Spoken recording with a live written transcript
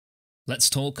Let's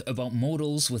talk about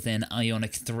modals within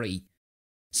Ionic 3.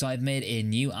 So I've made a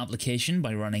new application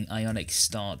by running Ionic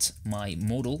start my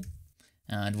modal,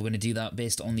 and we're going to do that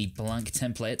based on the blank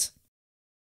template.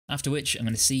 After which I'm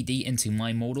going to cd into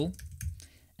my modal,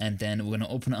 and then we're going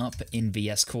to open it up in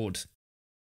VS Code.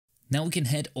 Now we can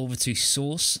head over to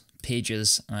source,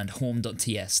 pages, and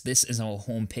home.ts. This is our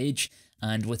home page,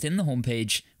 and within the home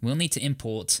page we'll need to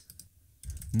import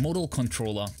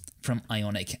ModalController from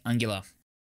Ionic Angular.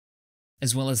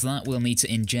 As well as that, we'll need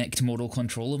to inject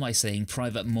ModalController by saying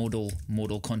private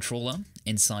ModalController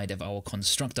inside of our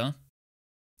constructor.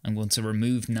 I'm going to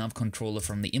remove NavController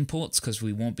from the imports because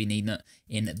we won't be needing it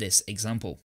in this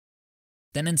example.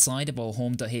 Then inside of our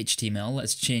home.html,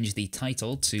 let's change the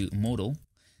title to modal,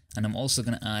 and I'm also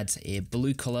going to add a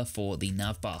blue color for the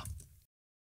navbar.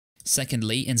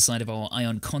 Secondly, inside of our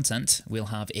Ion content, we'll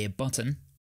have a button,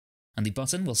 and the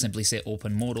button will simply say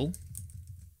open modal.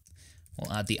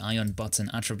 We'll add the Ion button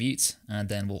attribute, and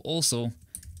then we'll also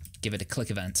give it a click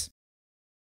event.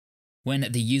 When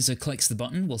the user clicks the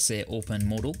button, we'll say open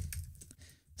modal.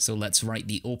 So let's write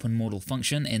the open modal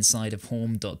function inside of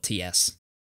home.ts.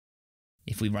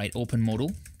 If we write open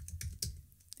modal,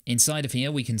 inside of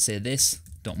here we can say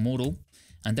this.modal,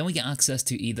 and then we get access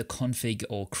to either config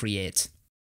or create.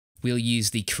 We'll use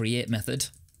the create method,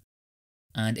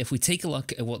 and if we take a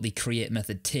look at what the create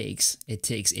method takes, it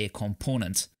takes a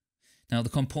component. Now the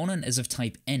component is of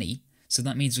type any, so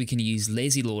that means we can use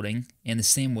lazy loading in the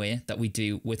same way that we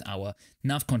do with our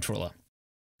NavController.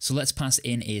 So let's pass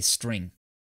in a string.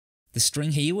 The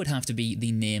string here would have to be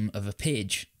the name of a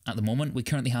page. At the moment we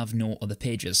currently have no other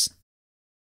pages.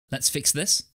 Let's fix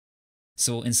this.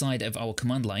 So inside of our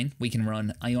command line we can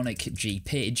run Ionic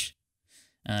gpage,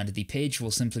 and the page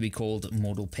will simply be called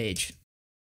modal page.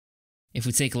 If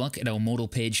we take a look at our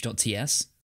modalpage.ts,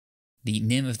 the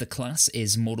name of the class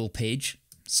is modal page,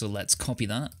 so let's copy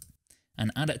that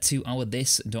and add it to our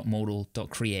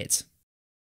this.modal.create.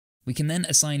 We can then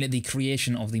assign the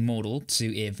creation of the modal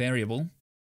to a variable.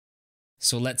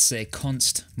 So let's say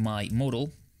const my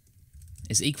modal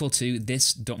is equal to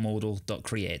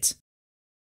this.modal.create.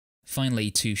 Finally,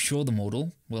 to show the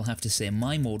modal, we'll have to say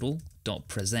my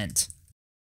modal.present.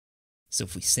 So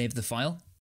if we save the file,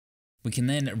 we can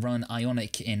then run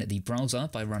Ionic in the browser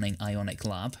by running Ionic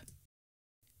lab.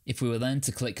 If we were then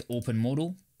to click open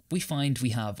modal, we find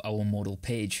we have our modal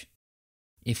page.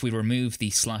 If we remove the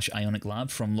 /Ionic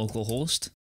lab from localhost,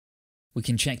 we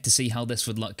can check to see how this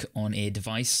would look on a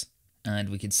device, and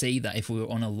we can see that if we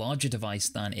were on a larger device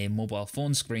than a mobile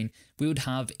phone screen, we would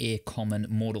have a common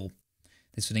modal.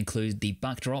 This would include the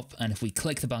backdrop, and if we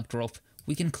click the backdrop,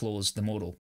 we can close the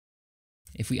modal.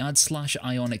 If we add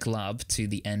 /Ionic lab to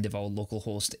the end of our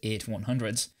localhost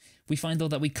 8100, we find though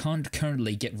that we can't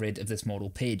currently get rid of this modal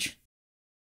page.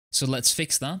 So let's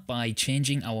fix that by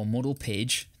changing our modal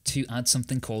page to add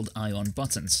something called Ion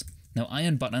buttons. Now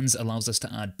Ion buttons allows us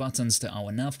to add buttons to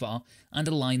our navbar and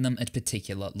align them at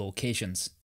particular locations.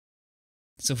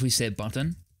 So if we say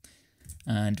button,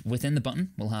 and within the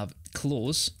button we'll have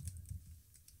close,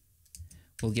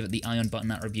 we'll give it the Ion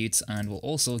button attribute, and we'll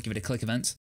also give it a click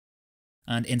event.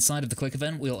 And inside of the click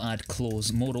event we'll add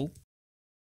close modal,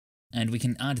 and we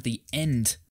can add the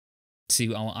end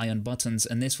to our Ion buttons,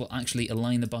 and this will actually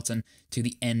align the button to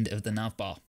the end of the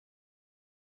navbar.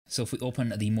 So if we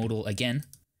open the modal again,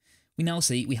 we now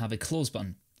see we have a close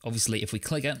button. Obviously if we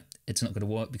click it, it's not going to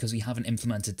work because we haven't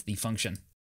implemented the function.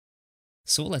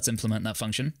 So let's implement that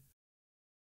function.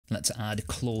 Let's add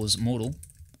close modal.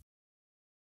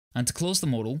 And to close the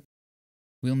modal,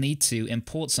 we'll need to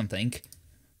import something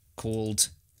called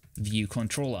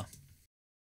viewController.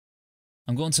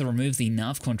 I'm going to remove the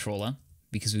NavController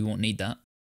because we won't need that.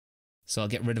 So I'll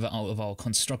get rid of it out of our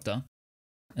constructor.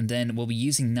 And then we'll be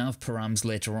using navparams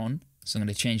later on. So I'm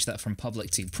going to change that from public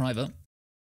to private.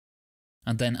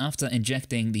 And then after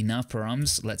injecting the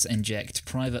navparams, let's inject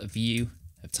private view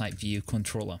of type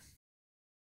viewController.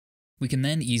 We can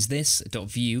then use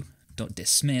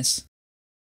this.view.dismiss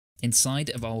inside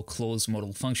of our close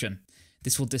modal function.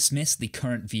 This will dismiss the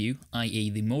current view, i.e.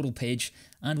 the modal page,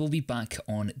 and we'll be back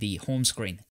on the home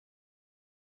screen.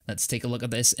 Let's take a look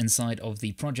at this inside of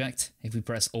the project. If we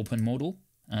press open modal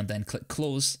and then click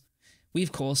close, we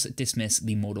of course dismiss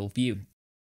the modal view.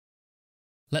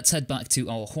 Let's head back to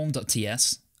our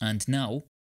home.ts, and now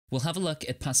we'll have a look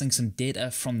at passing some data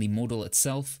from the modal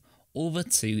itself over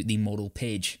to the modal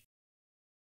page.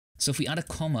 So if we add a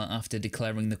comma after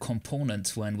declaring the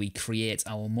component when we create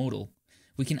our modal,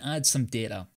 we can add some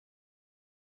data.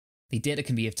 The data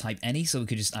can be of type any, so we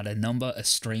could just add a number, a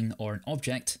string, or an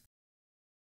object.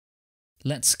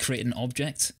 Let's create an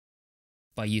object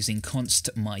by using const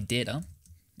my data,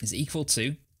 is equal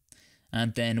to,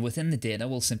 and then within the data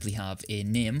we'll simply have a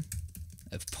name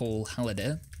of Paul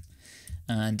Halliday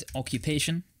and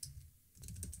occupation,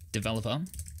 developer.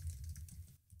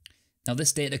 Now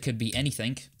this data could be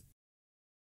anything,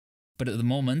 but at the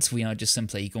moment we are just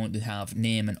simply going to have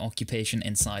name and occupation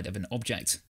inside of an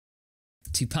object.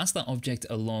 To pass that object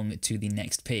along to the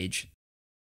next page,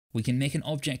 we can make an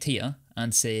object here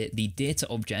and say the data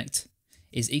object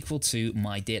is equal to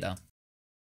my data.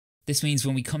 This means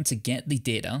when we come to get the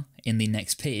data in the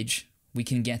next page, we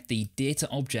can get the data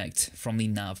object from the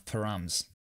nav params.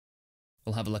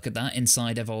 We'll have a look at that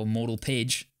inside of our modal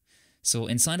page. So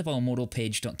inside of our modal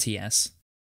page.ts,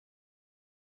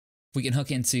 we can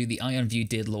hook into the IonView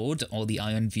did load or the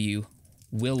IonView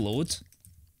will load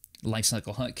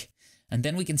lifecycle hook, and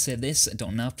then we can say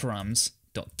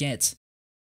this.navparams.get,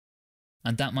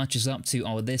 and that matches up to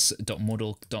our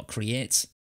this.modal.create,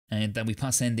 and then we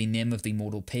pass in the name of the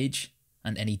modal page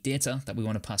and any data that we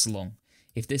want to pass along.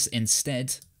 If this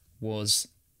instead was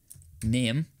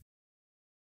name,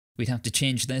 we'd have to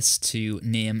change this to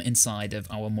name inside of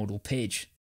our modal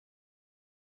page.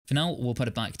 For now, we'll put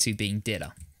it back to being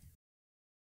data.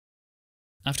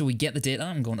 After we get the data,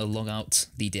 I'm going to log out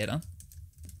the data.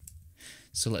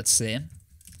 So let's say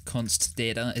const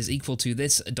data is equal to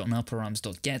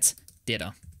this.navparams.get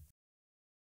data.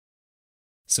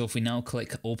 So if we now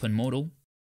click open modal,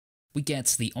 we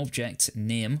get the object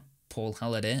name Paul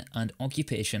Halliday and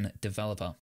occupation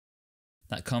developer.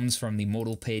 That comes from the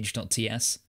modal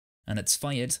page.ts, and it's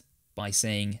fired by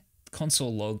saying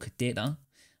console log data,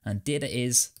 and data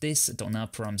is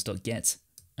this.navparams.get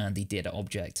and the data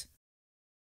object.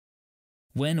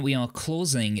 When we are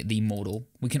closing the modal,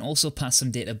 we can also pass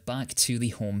some data back to the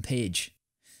home page.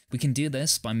 We can do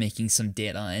this by making some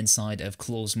data inside of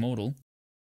close modal.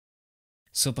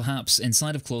 So perhaps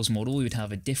inside of close modal we would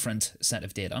have a different set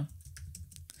of data,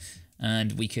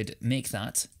 and we could make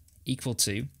that equal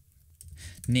to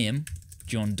name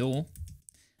John Doe,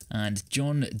 and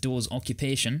John Doe's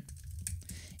occupation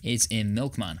is a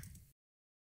milkman.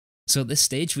 So at this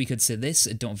stage we could say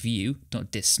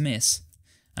this.view.dismiss,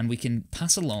 and we can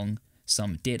pass along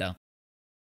some data.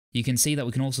 You can see that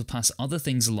we can also pass other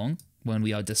things along when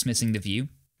we are dismissing the view,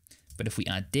 but if we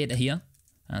add data here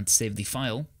and save the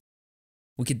file,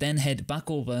 we could then head back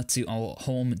over to our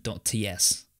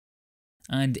home.ts.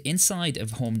 And inside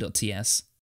of home.ts,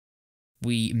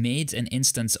 we made an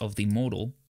instance of the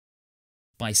modal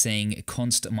by saying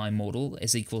const myModal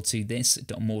is equal to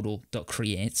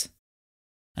this.modal.create.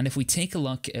 And if we take a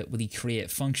look at the create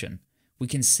function, we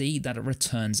can see that it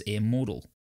returns a modal.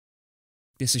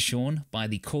 This is shown by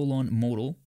the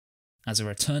 :modal as a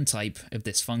return type of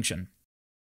this function.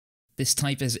 This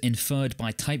type is inferred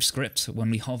by TypeScript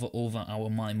when we hover over our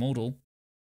myModal,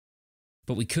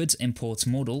 but we could import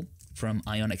modal from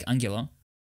Ionic Angular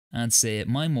and say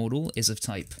myModal is of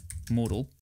type modal.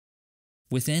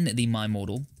 Within the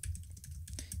myModal,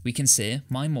 we can say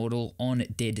myModal on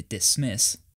did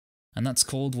dismiss, and that's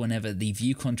called whenever the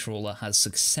view controller has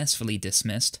successfully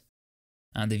dismissed,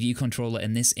 and the view controller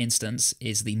in this instance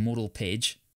is the modal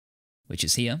page, which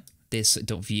is here,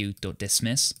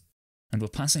 this.view.dismiss, and we're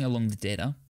passing along the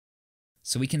data.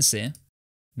 So we can say,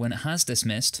 when it has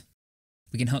dismissed,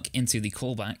 we can hook into the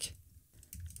callback,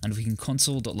 and we can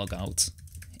console.logout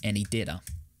any data.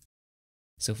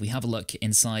 So if we have a look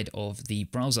inside of the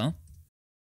browser,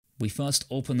 we first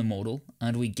open the modal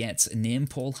and we get name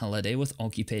Paul Halliday with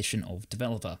occupation of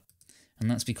developer, and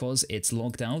that's because it's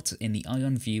logged out in the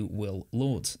IonView will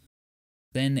load.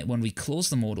 Then when we close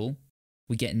the modal,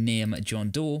 we get name John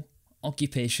Doe,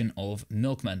 occupation of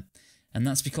milkman, and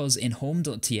that's because in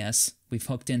home.ts we've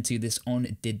hooked into this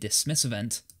onDidDismiss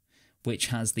event, which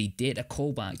has the data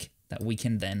callback that we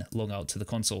can then log out to the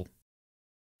console.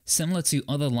 Similar to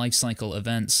other lifecycle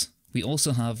events, we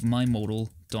also have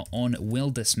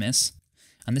myModal.onWillDismiss,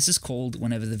 and this is called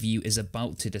whenever the view is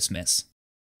about to dismiss.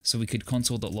 So we could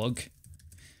console.log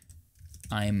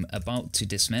I'm about to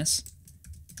dismiss,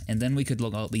 and then we could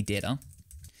log out the data.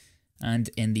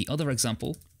 And in the other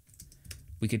example,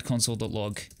 we could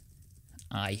console.log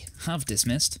I have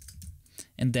dismissed,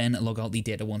 and then log out the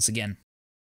data once again.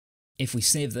 If we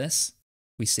save this,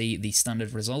 we see the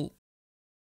standard result,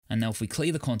 and now if we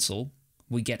clear the console,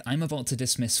 we get I'm about to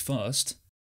dismiss first,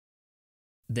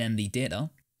 then the data,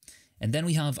 and then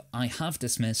we have I have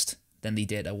dismissed, then the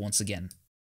data once again.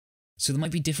 So there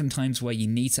might be different times where you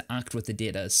need to act with the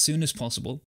data as soon as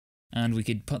possible, and we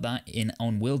could put that in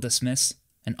onWillDismiss,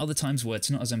 and other times where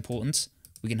it's not as important,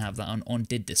 we can have that on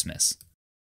onDidDismiss.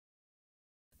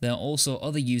 There are also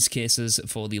other use cases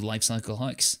for the lifecycle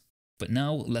hooks, but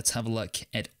now let's have a look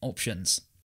at options.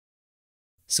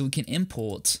 So we can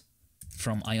import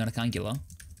from Ionic Angular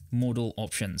modal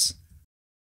options.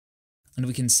 And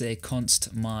we can say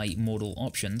const my modal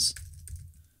options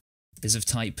is of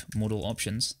type modal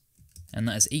options, and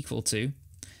that is equal to,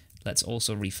 let's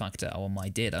also refactor our my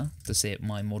data to say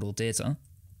my modal data,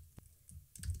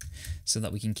 so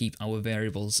that we can keep our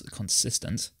variables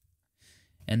consistent.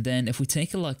 And then if we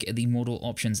take a look at the modal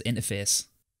options interface,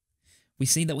 we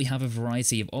see that we have a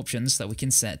variety of options that we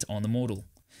can set on the modal.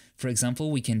 For example,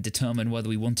 we can determine whether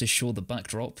we want to show the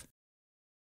backdrop.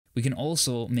 We can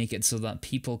also make it so that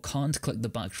people can't click the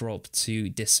backdrop to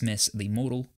dismiss the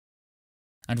modal.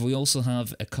 And we also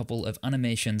have a couple of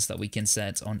animations that we can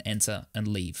set on enter and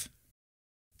leave.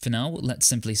 For now, let's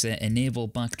simply say enable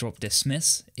backdrop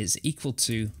dismiss is equal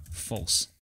to false.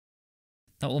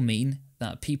 That will mean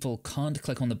that people can't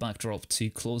click on the backdrop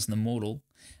to close the modal,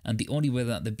 and the only way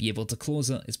that they'll be able to close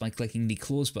it is by clicking the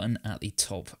close button at the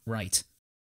top right.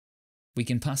 We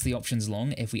can pass the options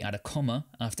along if we add a comma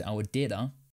after our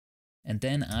data, and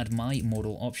then add my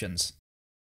modal options.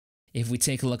 If we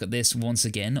take a look at this once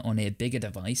again on a bigger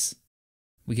device,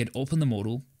 we could open the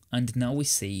modal, and now we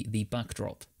see the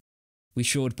backdrop. We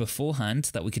showed beforehand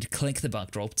that we could click the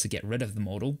backdrop to get rid of the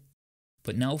modal,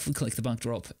 but now if we click the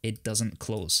backdrop, it doesn't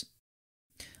close.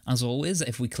 As always,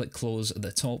 if we click close at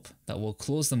the top, that will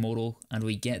close the modal and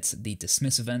we get the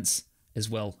dismiss events as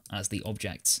well as the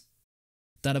objects.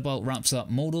 That about wraps up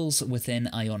modals within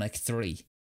Ionic 3.